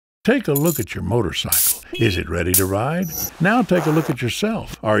Take a look at your motorcycle. Is it ready to ride? Now take a look at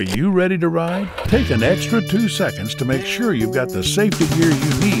yourself. Are you ready to ride? Take an extra 2 seconds to make sure you've got the safety gear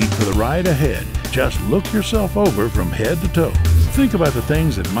you need for the ride ahead. Just look yourself over from head to toe. Think about the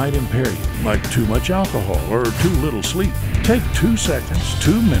things that might impair you, like too much alcohol or too little sleep. Take 2 seconds,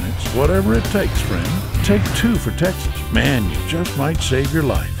 2 minutes, whatever it takes, friend. Take 2 for Texas. Man, you just might save your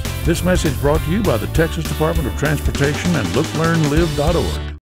life. This message brought to you by the Texas Department of Transportation and LookLearnLive.org.